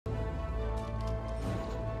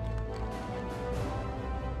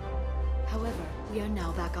However, we are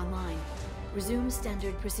now back online. Resume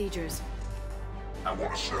standard procedures. I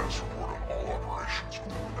want to status report on all operations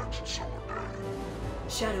within the next solar day.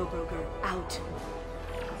 Shadow Broker, out.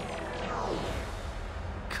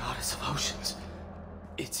 Goddess of Oceans.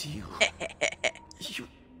 It's you. You...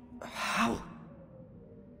 How?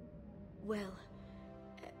 Well,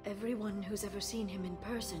 everyone who's ever seen him in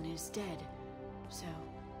person is dead, so...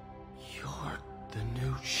 You're the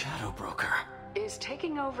new Shadow Broker. Is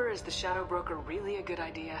taking over as the Shadow Broker really a good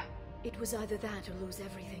idea? It was either that or lose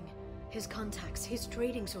everything. His contacts, his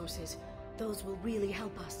trading sources, those will really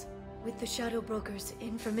help us. With the Shadow Broker's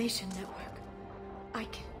information network,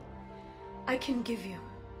 I can give you...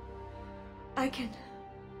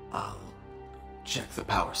 I'll check the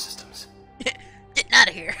power systems. Getting out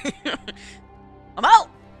of here. I'm out.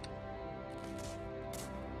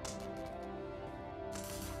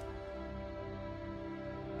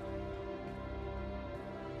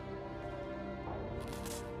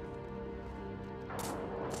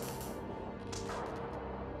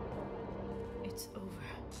 It's over.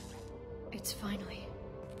 It's finally.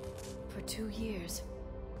 For 2 years.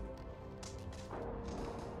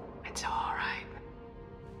 It's all right.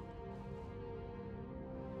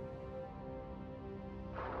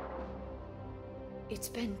 It's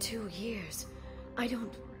been 2 years. I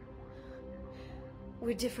don't...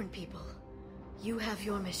 We're different people. You have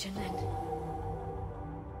your mission and...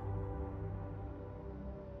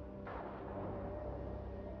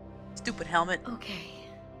 Stupid helmet. Okay.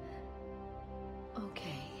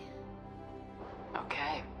 Okay.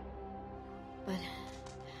 Okay. But...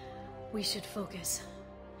 we should focus.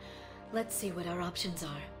 Let's see what our options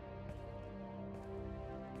are.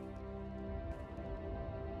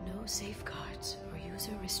 No safeguards or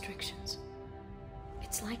user restrictions.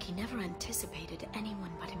 It's like he never anticipated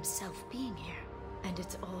anyone but himself being here. And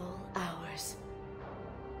it's all ours.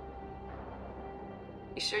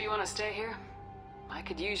 You sure you want to stay here? I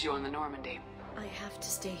could use you on the Normandy. I have to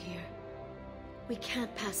stay here. We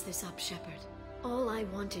can't pass this up, Shepard. All I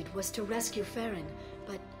wanted was to rescue Farron,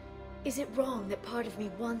 but is it wrong that part of me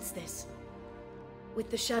wants this? With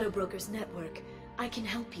the Shadow Broker's network, I can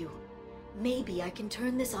help you. Maybe I can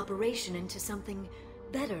turn this operation into something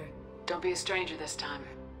better. Don't be a stranger this time.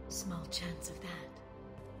 Small chance of that.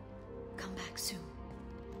 Come back soon.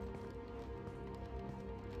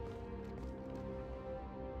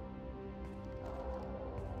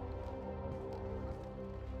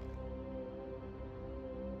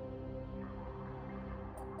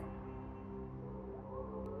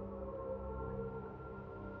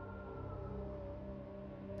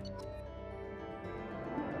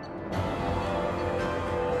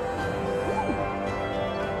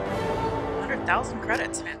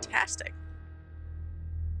 Credits, fantastic.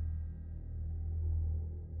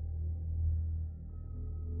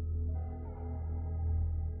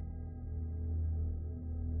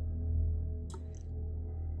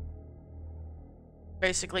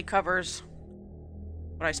 Basically covers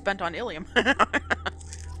what I spent on Ilium. Hey.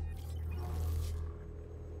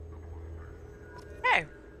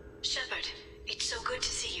 Shepard, it's so good to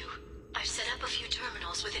see you. I've set up a few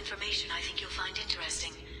terminals with information I think you'll find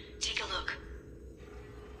interesting. Take a look.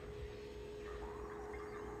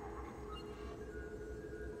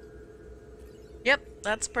 Yep,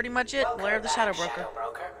 that's pretty much it. Blair the Shadow Broker.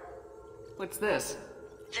 What's this?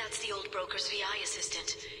 That's the old broker's VI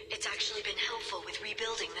assistant. It's actually been helpful with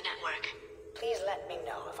rebuilding the network. Please let me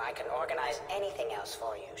know if I can organize anything else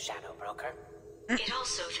for you, Shadow Broker. It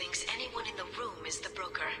also thinks anyone in the room is the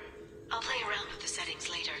broker. I'll play around with the settings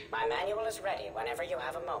later. My manual is ready whenever you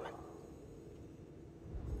have a moment.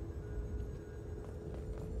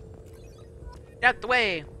 Get out the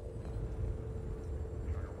way.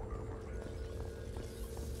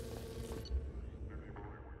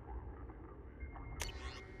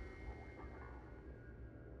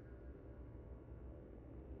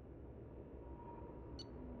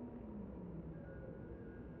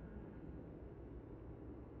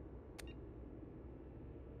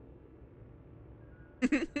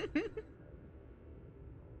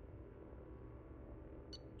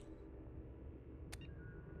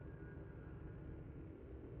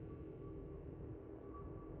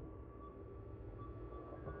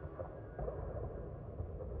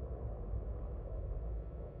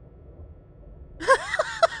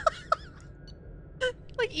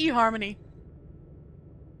 Like eHarmony.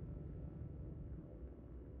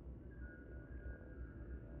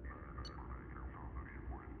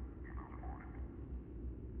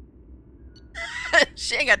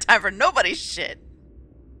 She ain't got time for nobody's shit.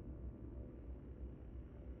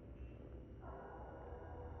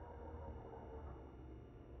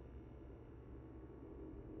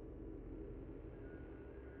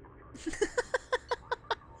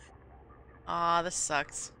 Aw, this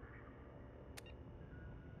sucks.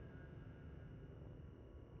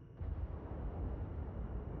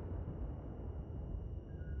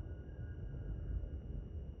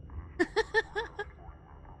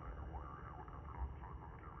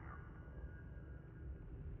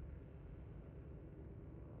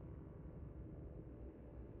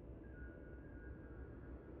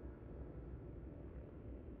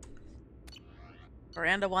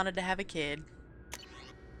 Miranda wanted to have a kid,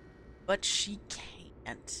 but she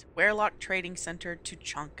can't. Werelock Trading Center,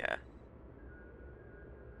 Tuchanka.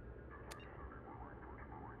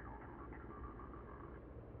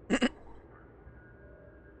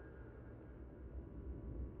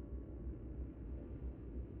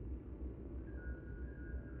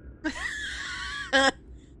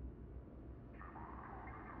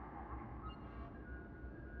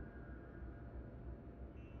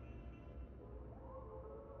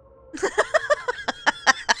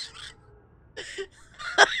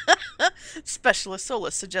 Specialist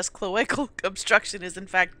Solus suggests cloacal obstruction is in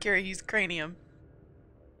fact Kirihi's cranium.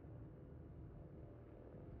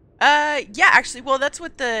 Yeah, actually, well, that's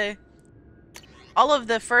what all of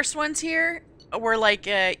the first ones here were like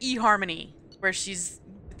eHarmony, where she's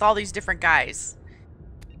with all these different guys.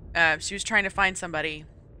 She was trying to find somebody,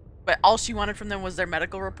 but all she wanted from them was their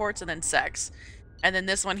medical reports and then sex. And then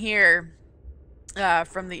this one here,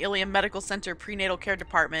 from the Ilium Medical Center Prenatal Care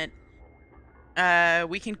Department,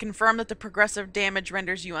 we can confirm that the progressive damage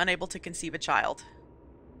renders you unable to conceive a child.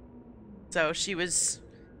 So she was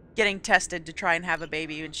getting tested to try and have a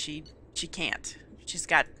baby, and she can't. She's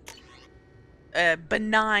got a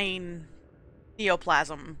benign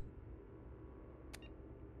neoplasm.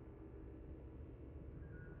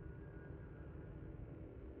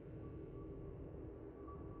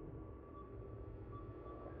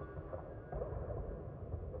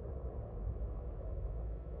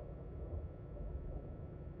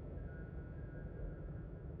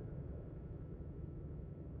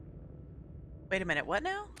 Wait a minute, what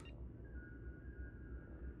now?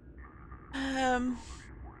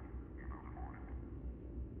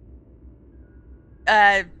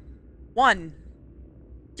 One.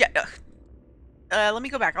 Yeah, let me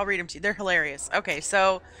go back. I'll read them to you. They're hilarious. Okay,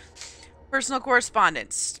 so personal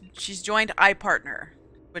correspondence. She's joined iPartner,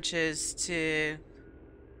 which is to...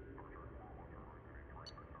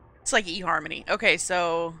 It's like eHarmony. Okay,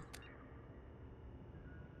 so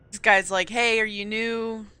this guy's like, hey, are you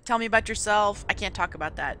new? Tell me about yourself. I can't talk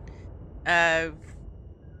about that.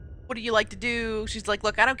 What do you like to do? She's like,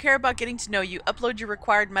 look, I don't care about getting to know you. Upload your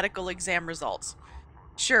required medical exam results.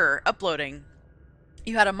 Sure, uploading.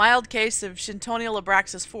 You had a mild case of Shintonia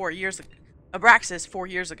abraxas 4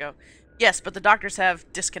 years ago. Yes, but the doctors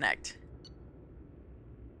have disconnect.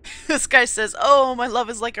 This guy says, oh, my love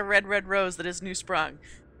is like a red, red rose that is new sprung.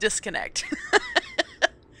 Disconnect.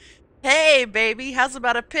 Hey, baby, how's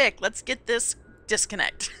about a pic? Let's get this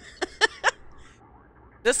disconnect.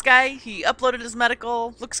 This guy, he uploaded his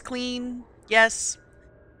medical, looks clean, yes,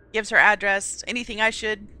 gives her address, anything I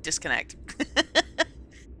should, disconnect.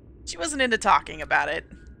 She wasn't into talking about it.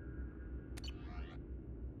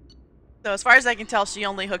 So as far as I can tell, she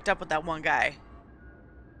only hooked up with that one guy.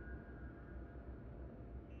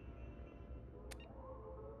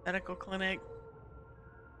 Medical clinic.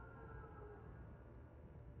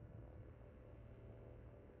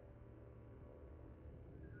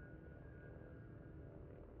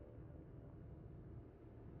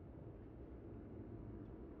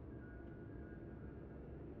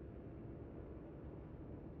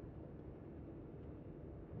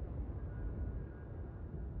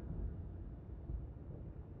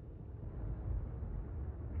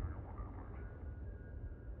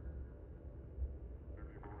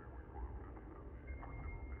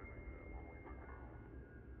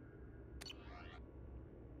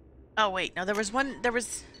 Oh, wait. No, there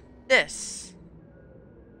was this.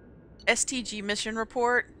 STG mission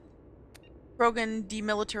report. Krogan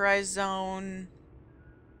demilitarized zone.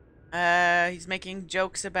 He's making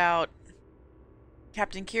jokes about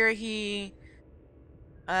Captain Kirihi.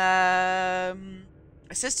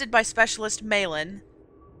 Assisted by Specialist Malin.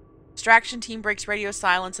 Extraction team breaks radio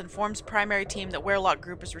silence, informs primary team that Werelock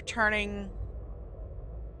Group is returning.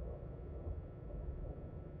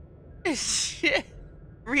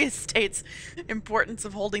 Restates importance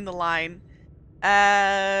of holding the line.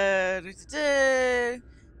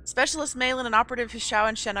 Specialist Malin and Operative Hishao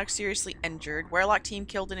and Shenok seriously injured. Werelock team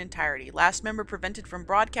killed in entirety. Last member prevented from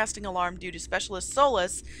broadcasting alarm due to Specialist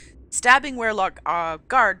Solus stabbing Werelock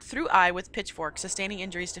guard through eye with pitchfork, sustaining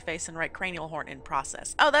injuries to face and right cranial horn in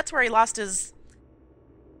process. Oh, that's where he lost his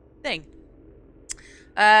thing.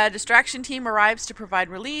 Distraction team arrives to provide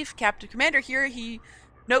relief. Captain Commander here, he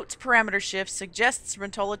notes parameter shifts, suggests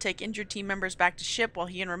Rentola take injured team members back to ship while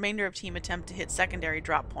he and remainder of team attempt to hit secondary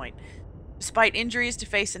drop point. Despite injuries to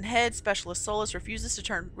face and head, Specialist Solus refuses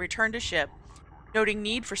to return to ship, noting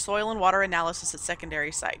need for soil and water analysis at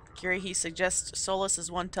secondary site. Kirihi suggests Solus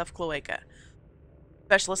is one tough cloaca.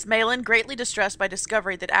 Specialist Malin, greatly distressed by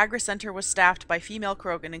discovery that Agra Center was staffed by female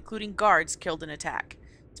Krogan, including guards killed in attack.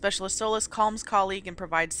 Specialist Solus calms colleague and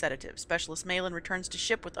provides sedatives. Specialist Malin returns to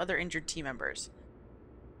ship with other injured team members.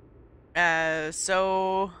 Specialist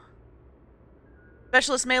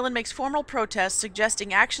Malin makes formal protests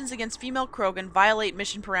suggesting actions against female Krogan violate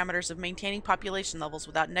mission parameters of maintaining population levels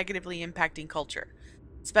without negatively impacting culture.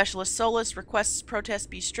 Specialist Solus requests protests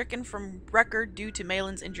be stricken from record due to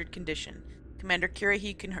Malin's injured condition. Commander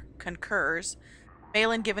Kirihi concurs.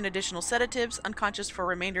 Malin given additional sedatives, unconscious for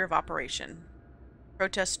remainder of operation.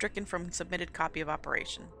 Protest stricken from submitted copy of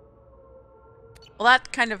operation. Well,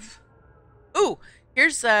 that kind of... Ooh!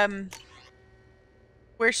 Here's,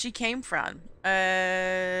 where she came from.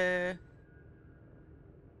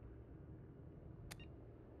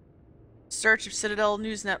 Search of Citadel,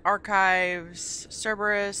 Newsnet Archives,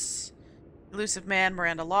 Cerberus, Elusive Man,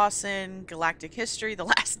 Miranda Lawson, Galactic History, The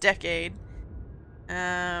Last Decade.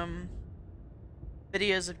 Videos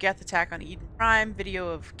of Geth attack on Eden Prime, video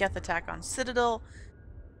of Geth attack on Citadel,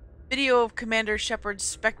 video of Commander Shepard's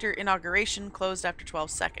Spectre inauguration closed after 12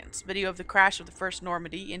 seconds, video of the crash of the first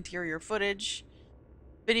Normandy, interior footage,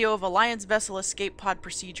 video of Alliance vessel escape pod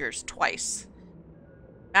procedures, twice.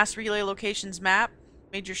 Mass relay locations map,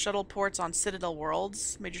 major shuttle ports on Citadel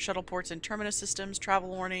worlds, major shuttle ports in terminus systems, travel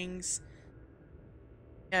warnings,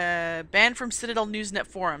 banned from Citadel Newsnet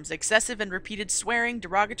forums, excessive and repeated swearing,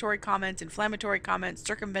 derogatory comments, inflammatory comments,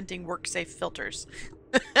 circumventing work-safe filters.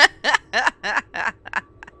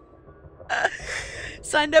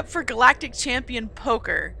 Signed up for Galactic Champion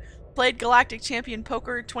Poker. Played Galactic Champion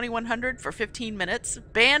Poker 2100 for 15 minutes.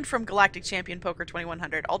 Banned from Galactic Champion Poker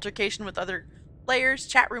 2100. Altercation with other players,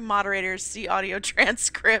 chat room moderators, see audio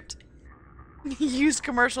transcript. Used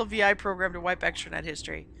commercial VI program to wipe extranet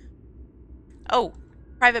history. Oh,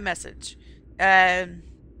 private message. Dear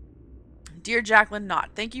Jacqueline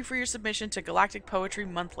Knott, thank you for your submission to Galactic Poetry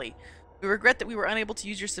Monthly. We regret that we were unable to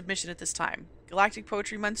use your submission at this time. Galactic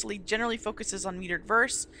Poetry Monthly generally focuses on metered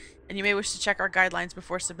verse, and you may wish to check our guidelines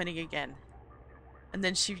before submitting again. And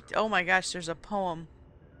then she... Oh my gosh, there's a poem.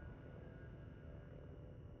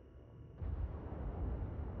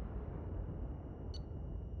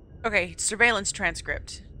 Okay, surveillance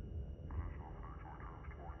transcript.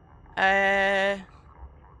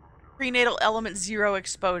 Prenatal element 0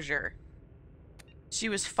 exposure. She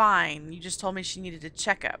was fine. You just told me she needed a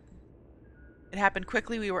checkup. It happened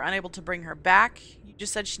quickly. We were unable to bring her back. You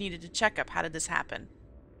just said she needed a checkup. How did this happen?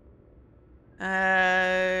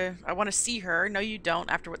 I want to see her. No, you don't.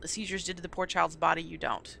 After what the seizures did to the poor child's body, you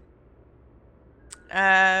don't.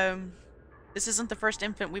 This isn't the first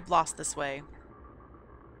infant we've lost this way.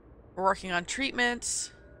 We're working on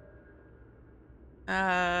treatments.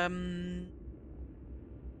 Listen,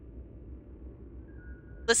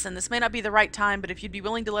 this may not be the right time, but if you'd be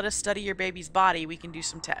willing to let us study your baby's body, we can do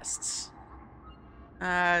some tests.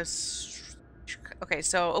 Okay,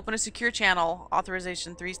 so open a secure channel.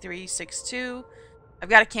 Authorization 3362. I've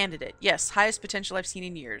got a candidate. Yes, highest potential I've seen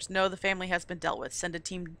in years. No, the family has been dealt with. Send a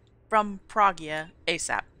team from Pragia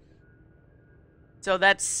ASAP. So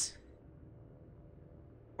that's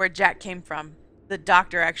where Jack came from. The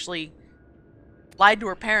doctor actually lied to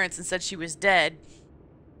her parents and said she was dead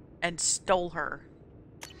and stole her.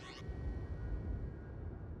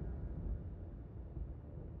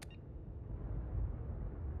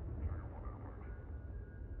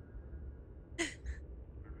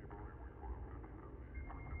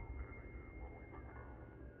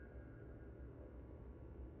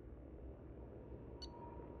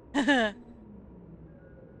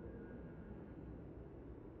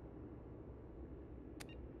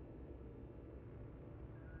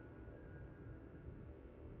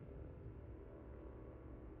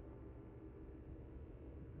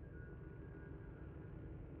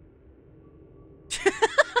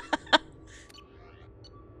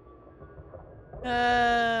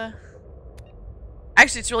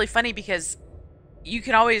 Actually, it's really funny because you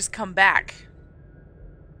can always come back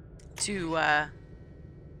to,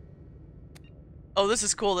 Oh, this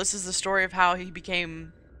is cool. This is the story of how he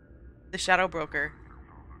became the Shadow Broker.